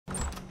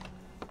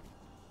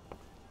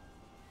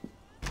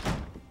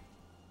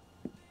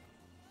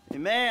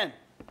man.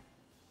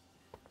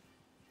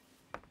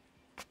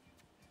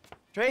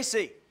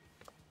 Tracy.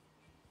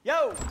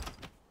 Yo.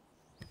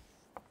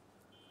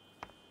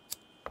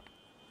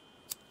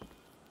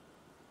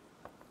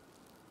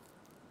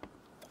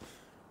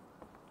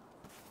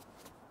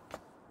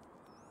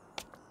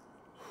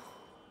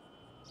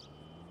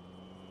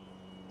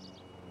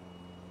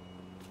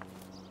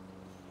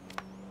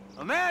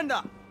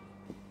 Amanda!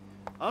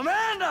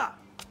 Amanda!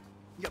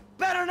 You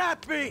better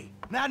not be!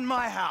 Not in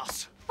my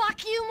house.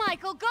 Fuck you,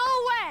 Michael. Go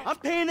away! I'm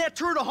paying that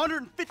turd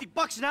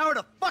 $150 an hour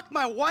to fuck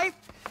my wife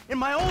in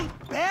my own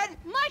bed?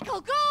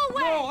 Michael, go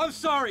away! No, I'm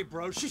sorry,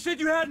 bro. She said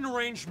you had an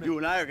arrangement. You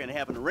and I are gonna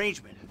have an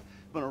arrangement.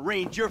 I'm gonna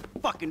arrange your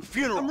fucking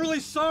funeral. I'm really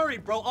sorry,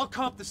 bro. I'll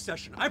comp the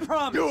session. I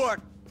promise. You are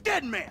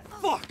dead, man!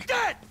 Fuck!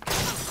 Dead!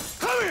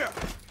 Come here!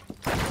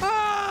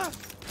 Ah!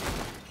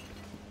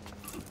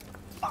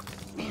 Fuck,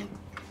 man.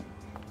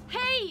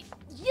 Hey,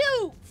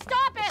 you!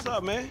 Stop it! What's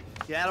up, man?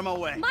 Get out of my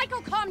way.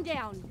 Michael, calm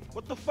down.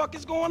 What the fuck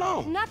is going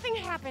on? Nothing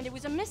happened. It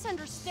was a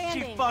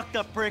misunderstanding. She fucked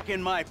a prick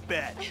in my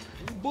bed. You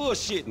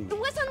bullshitting It me.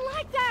 wasn't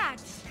like that.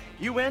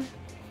 You in?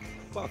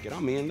 Fuck it,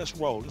 I'm in. Let's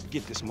roll. Let's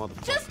get this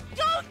motherfucker. Just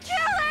don't kill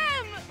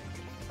him!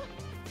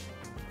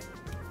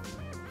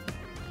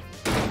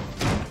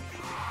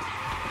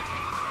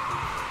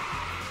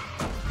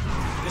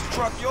 This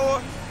truck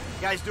yours?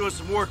 Guy's doing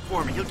some work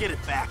for me. He'll get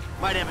it back.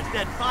 Might have a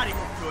dead body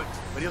hooked to it,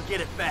 but he'll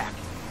get it back.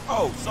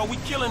 Oh, so we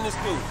killing this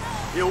dude?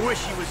 He'll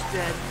wish he was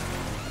dead.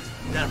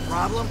 Is that a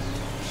problem?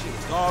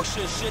 Shit, dog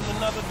shit shitting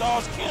another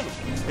dog's kennel.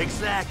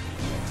 Exactly.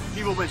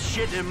 People been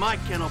shitting in my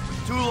kennel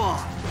for too long.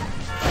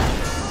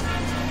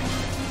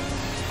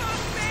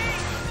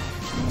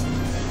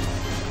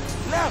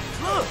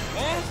 Left, look,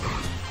 man.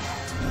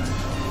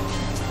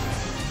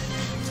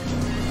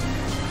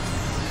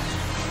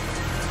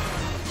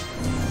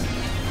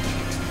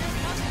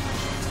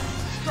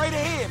 Straight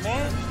ahead,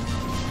 man.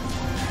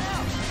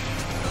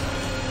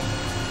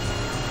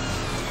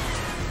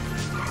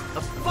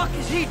 The fuck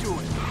is he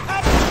doing?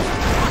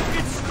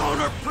 Fucking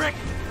stoner prick!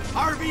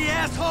 RV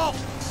asshole!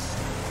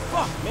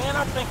 Fuck, man,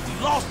 I think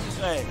we lost his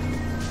ass.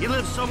 He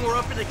lives somewhere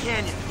up in the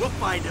canyon. We'll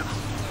find him.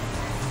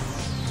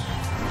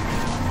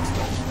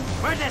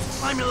 Where'd that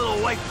slimy little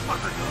white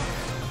fucker go?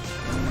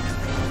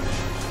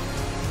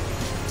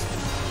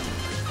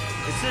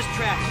 It's this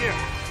track here.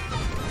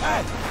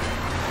 Hey,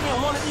 he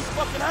in one of these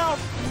fucking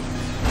houses.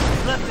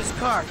 He left his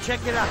car.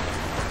 Check it out.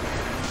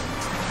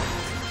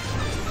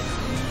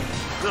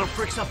 Little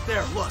prick's up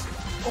there. Look.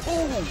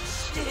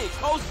 Oh, shit.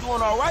 Cole's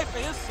doing all right for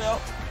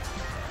himself.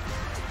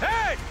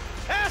 Hey!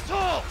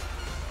 Asshole!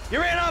 You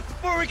ran off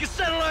before we could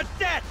settle our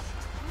debts!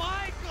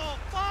 Michael,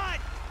 bud!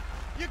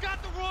 You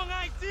got the wrong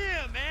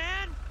idea,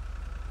 man!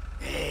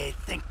 They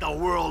think the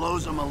world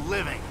owes them a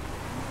living.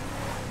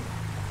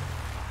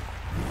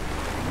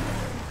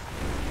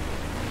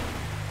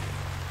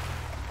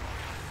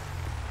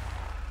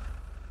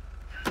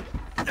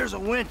 There's a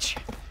winch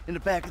in the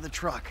back of the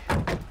truck.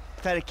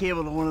 Tied a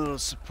cable to one of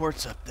those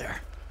supports up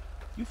there.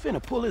 You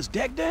finna pull his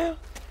deck down?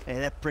 Hey,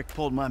 that prick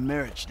pulled my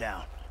marriage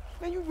down.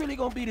 Man, you really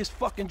gonna be this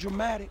fucking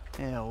dramatic?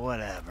 Yeah,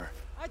 whatever.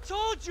 I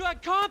told you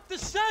I'd comp the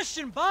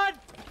session, bud!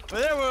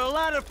 Well, there were a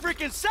lot of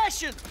freaking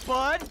sessions,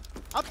 bud!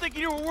 I'm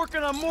thinking you were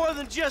working on more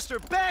than just her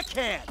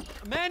backhand.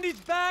 Mandy's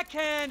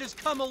backhand has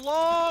come a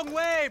long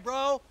way,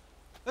 bro.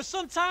 But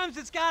sometimes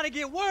it's gotta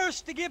get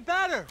worse to get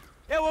better.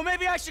 Yeah, well,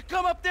 maybe I should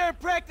come up there and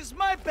practice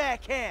my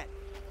backhand.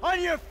 On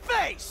your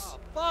face! Oh,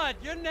 bud,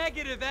 your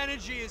negative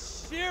energy is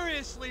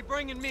seriously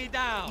bringing me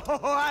down. Oh,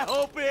 I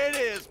hope it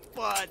is,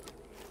 bud.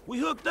 We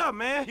hooked up,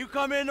 man. You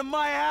come into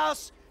my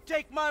house,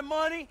 take my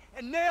money,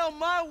 and nail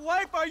my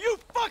wife? Are you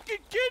fucking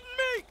kidding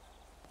me?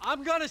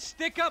 I'm gonna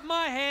stick up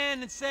my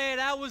hand and say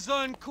that was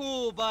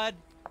uncool, bud.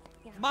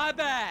 My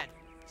bad.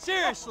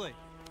 Seriously.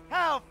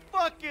 How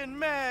fucking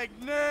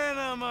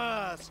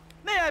magnanimous!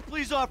 May I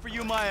please offer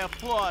you my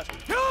applause?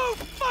 You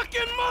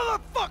fucking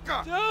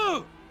motherfucker!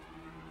 Dude!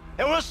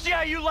 And we'll see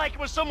how you like it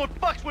when someone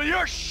fucks with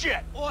your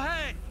shit! Well,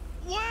 hey,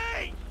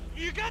 wait!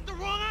 You got the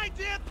wrong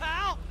idea,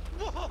 pal!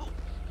 Whoa!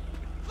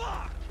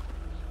 Fuck!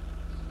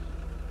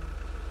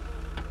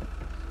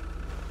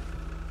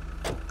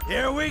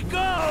 Here we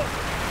go!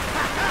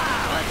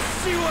 Let's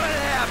see what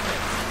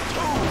happens!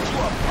 Dude, you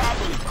are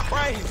probably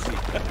crazy.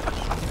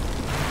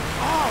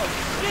 Oh,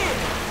 shit!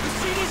 You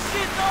see this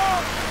shit,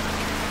 dog?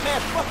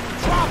 Man, fucking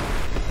drop it.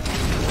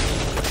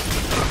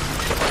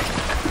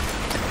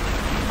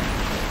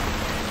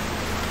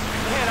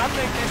 Man, I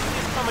think that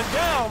shit's coming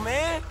down,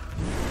 man.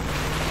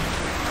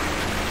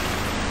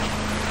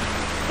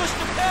 Push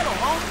the pedal,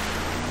 homie.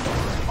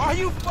 Are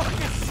you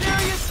fucking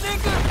serious,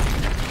 nigga?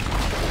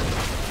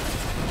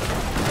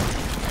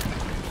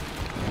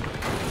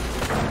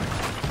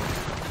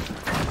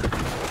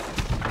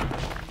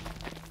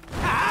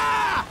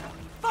 Ah!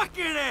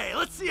 Fucking A!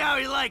 Let's see how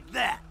he liked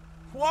that!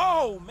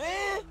 Whoa,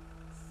 man.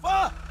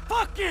 Fuck.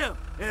 Fuck him!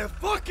 And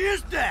fuck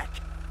his deck!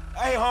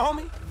 Hey,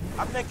 homie.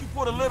 I think you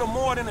put a little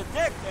more than a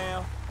deck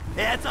down.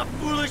 That's a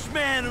foolish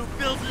man who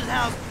builds his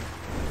house.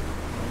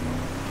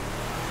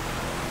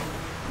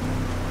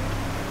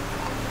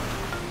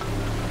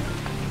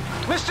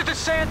 Mr.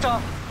 DeSanta,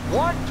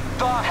 what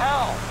the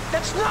hell?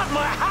 That's not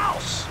my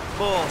house!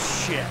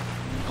 Bullshit.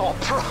 Oh,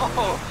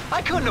 bro,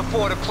 I couldn't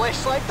afford a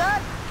place like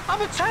that.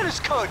 I'm a tennis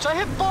coach. I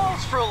hit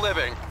balls for a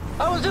living.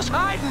 I was just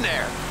hiding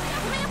there.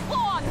 Give me a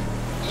phone!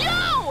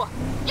 You!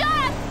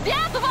 Yes,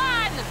 that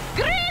one!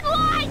 Green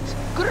light!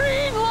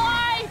 Green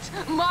light!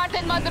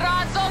 Martin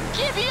Madrazo,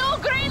 give you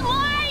green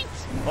light!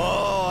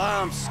 Oh,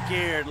 I'm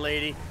scared,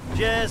 lady.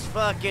 Just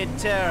fucking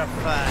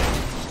terrified.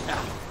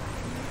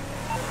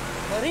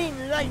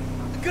 Green light!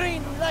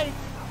 Green light!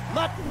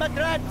 Martin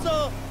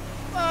Madrazo!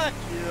 Fuck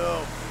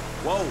you!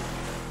 Whoa.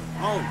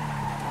 Oh.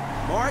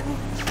 Martin?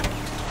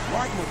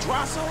 Martin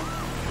Madrazo?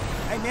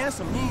 Hey, man, that's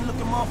some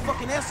mean-looking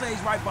motherfucking essays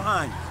right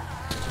behind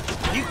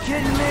you. You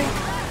kidding me?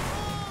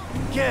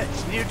 Kid,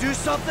 can you do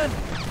something?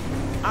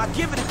 I'll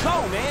give it a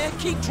go, man.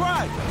 Keep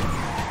driving.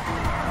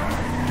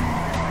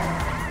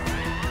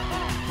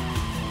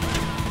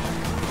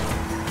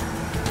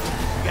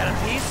 You got a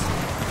piece?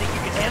 Think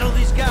you can handle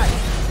these guys?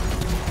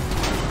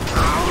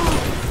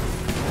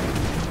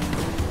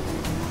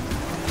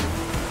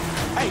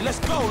 Hey, let's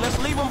go. Let's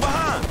leave them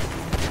behind.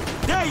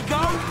 There you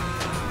go.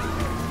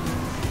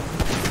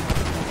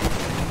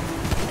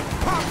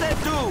 Pop that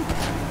dude.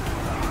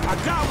 I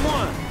got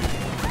one.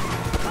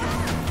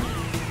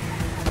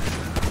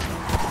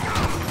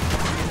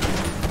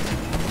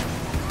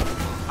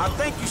 I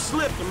think you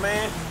slipped him,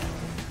 man.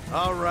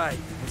 All right,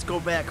 let's go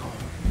back home.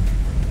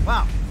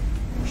 Wow,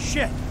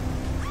 shit.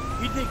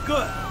 You did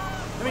good.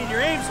 I mean,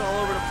 your aim's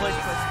all over the place,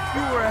 but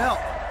you were a help.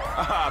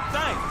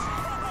 Thanks.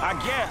 I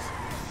guess.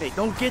 Hey,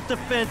 don't get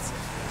defensive.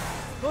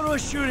 Go to a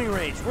shooting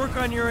range, work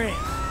on your aim.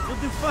 You'll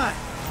do fine.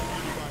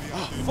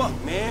 Oh,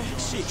 fuck, man.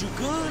 Shit, you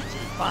good?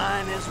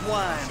 Fine as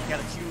wine. Got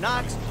a few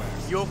knocks.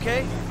 You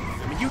okay?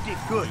 I mean, you did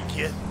good,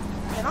 kid.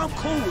 Man, I'm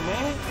cool,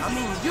 man. I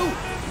mean, you.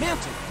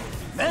 Mentally.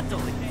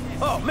 Mentally?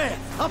 Oh, man,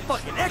 I'm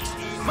fucking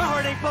excellent. My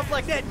heart ain't pumped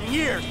like that in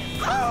years.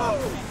 Oh,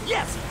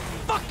 yes!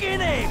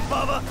 Fucking A,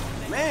 Bubba!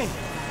 Man,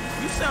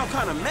 you sound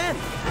kind of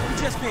manic. You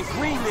just been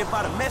greenlit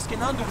by the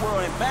Mexican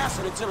underworld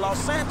ambassador to Los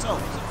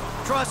Santos.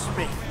 Trust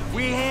me,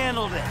 we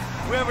handled it.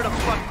 Whoever the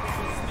fuck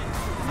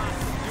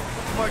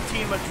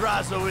Martin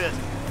Madrazo is,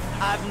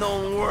 I've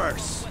known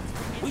worse.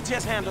 We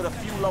just handled a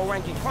few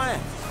low-ranking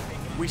crimes.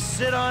 We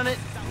sit on it,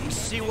 we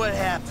see what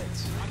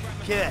happens.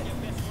 Kid,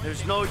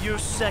 there's no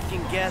use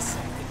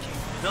second-guessing.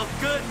 Felt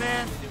good,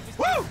 man.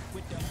 Woo!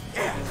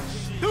 Yeah,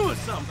 doing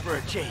something for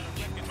a change.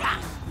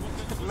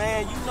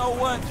 Man, you know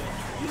what?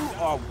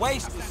 You are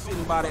wasted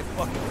sitting by that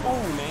fucking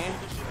fool, man.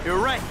 You're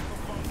right.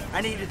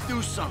 I need to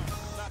do something.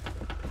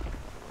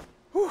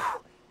 Whew.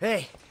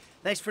 Hey,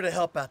 thanks for the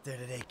help out there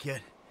today,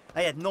 kid.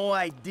 I had no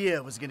idea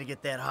it was gonna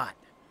get that hot.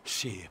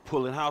 Shit,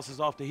 pulling houses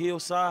off the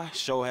hillside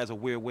sure has a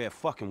weird way of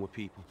fucking with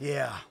people.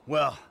 Yeah,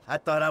 well, I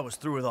thought I was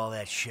through with all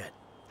that shit.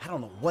 I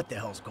don't know what the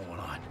hell's going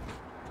on.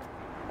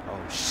 Oh,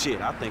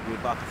 shit, I think we're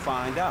about to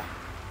find out.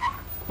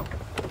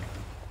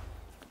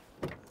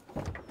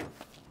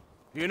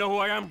 You know who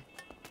I am?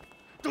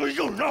 Do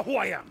you know who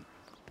I am?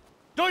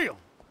 Do you?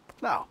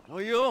 No. Oh,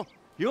 you?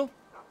 You?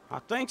 I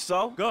think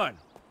so. Good.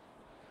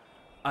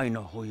 I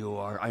know who you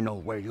are. I know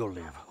where you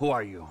live. Who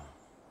are you?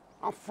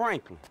 I'm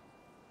Franklin.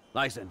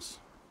 License.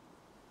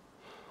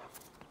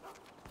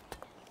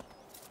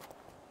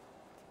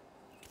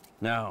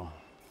 Now,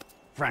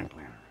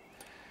 Franklin,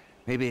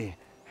 maybe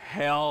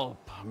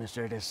help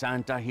Mr.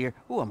 DeSanta here.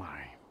 Who am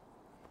I?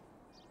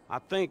 I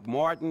think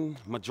Martin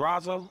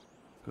Madrazo.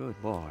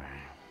 Good boy.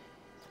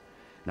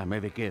 Now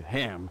maybe give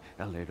him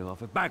a little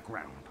of a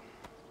background.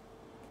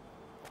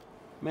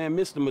 Man,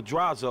 Mr.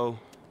 Madrazo...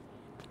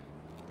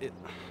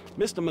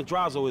 Mr.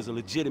 Madrazo is a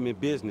legitimate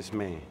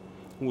businessman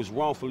who was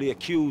wrongfully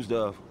accused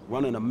of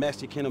running a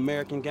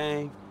Mexican-American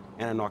gang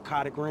and a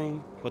narcotic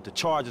ring, but the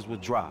charges were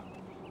dropped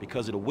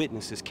because of the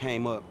witnesses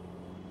came up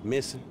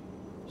missing.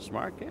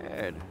 Smart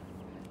kid.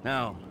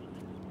 Now,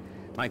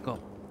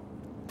 Michael,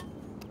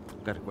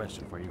 got a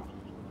question for you.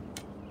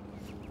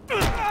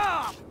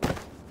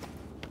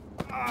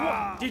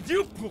 What did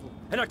you pull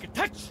an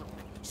architectural,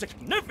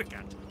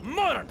 significant,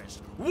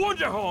 modernist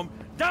wonder home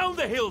down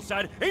the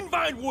hillside in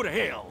Vinewood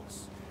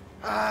Hills?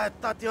 I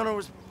thought the owner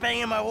was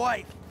banging my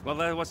wife. Well,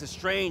 that was a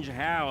strange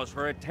house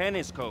for a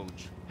tennis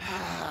coach.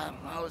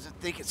 I wasn't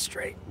thinking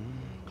straight.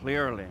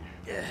 Clearly.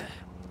 Yeah.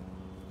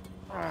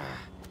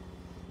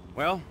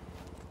 Well,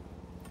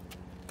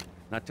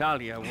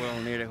 Natalia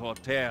will need a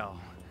hotel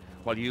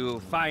while you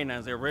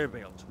finance the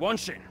rebuild, won't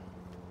she?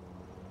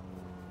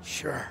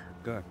 Sure.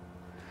 Good.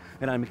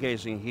 And I'm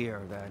guessing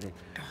here that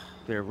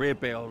the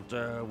rebuild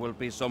will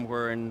be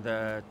somewhere in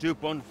the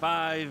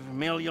 2.5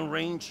 million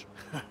range.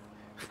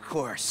 Of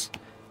course.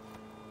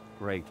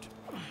 Great.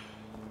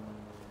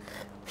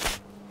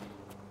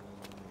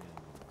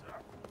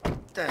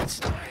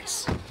 That's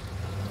nice.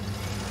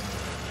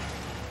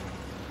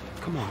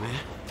 Come on, man.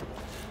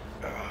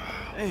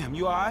 Damn,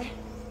 you all right?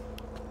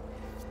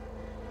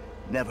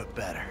 Never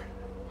better.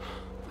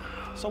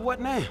 So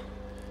what now?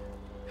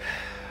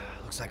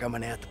 Looks like I'm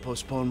gonna have to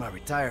postpone my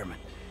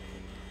retirement.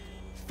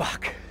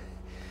 Fuck.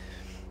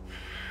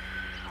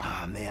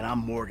 Oh, man, I'm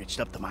mortgaged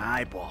up to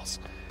my eyeballs.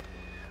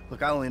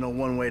 Look, I only know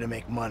one way to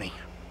make money.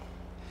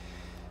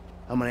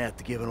 I'm gonna have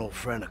to give an old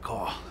friend a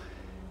call.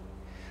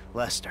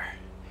 Lester.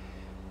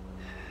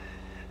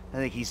 I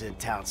think he's in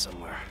town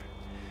somewhere.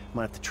 I'm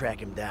gonna have to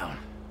track him down.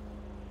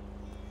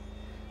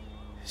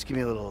 Just give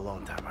me a little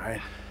alone time, all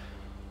right?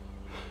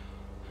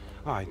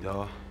 All right,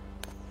 dawg.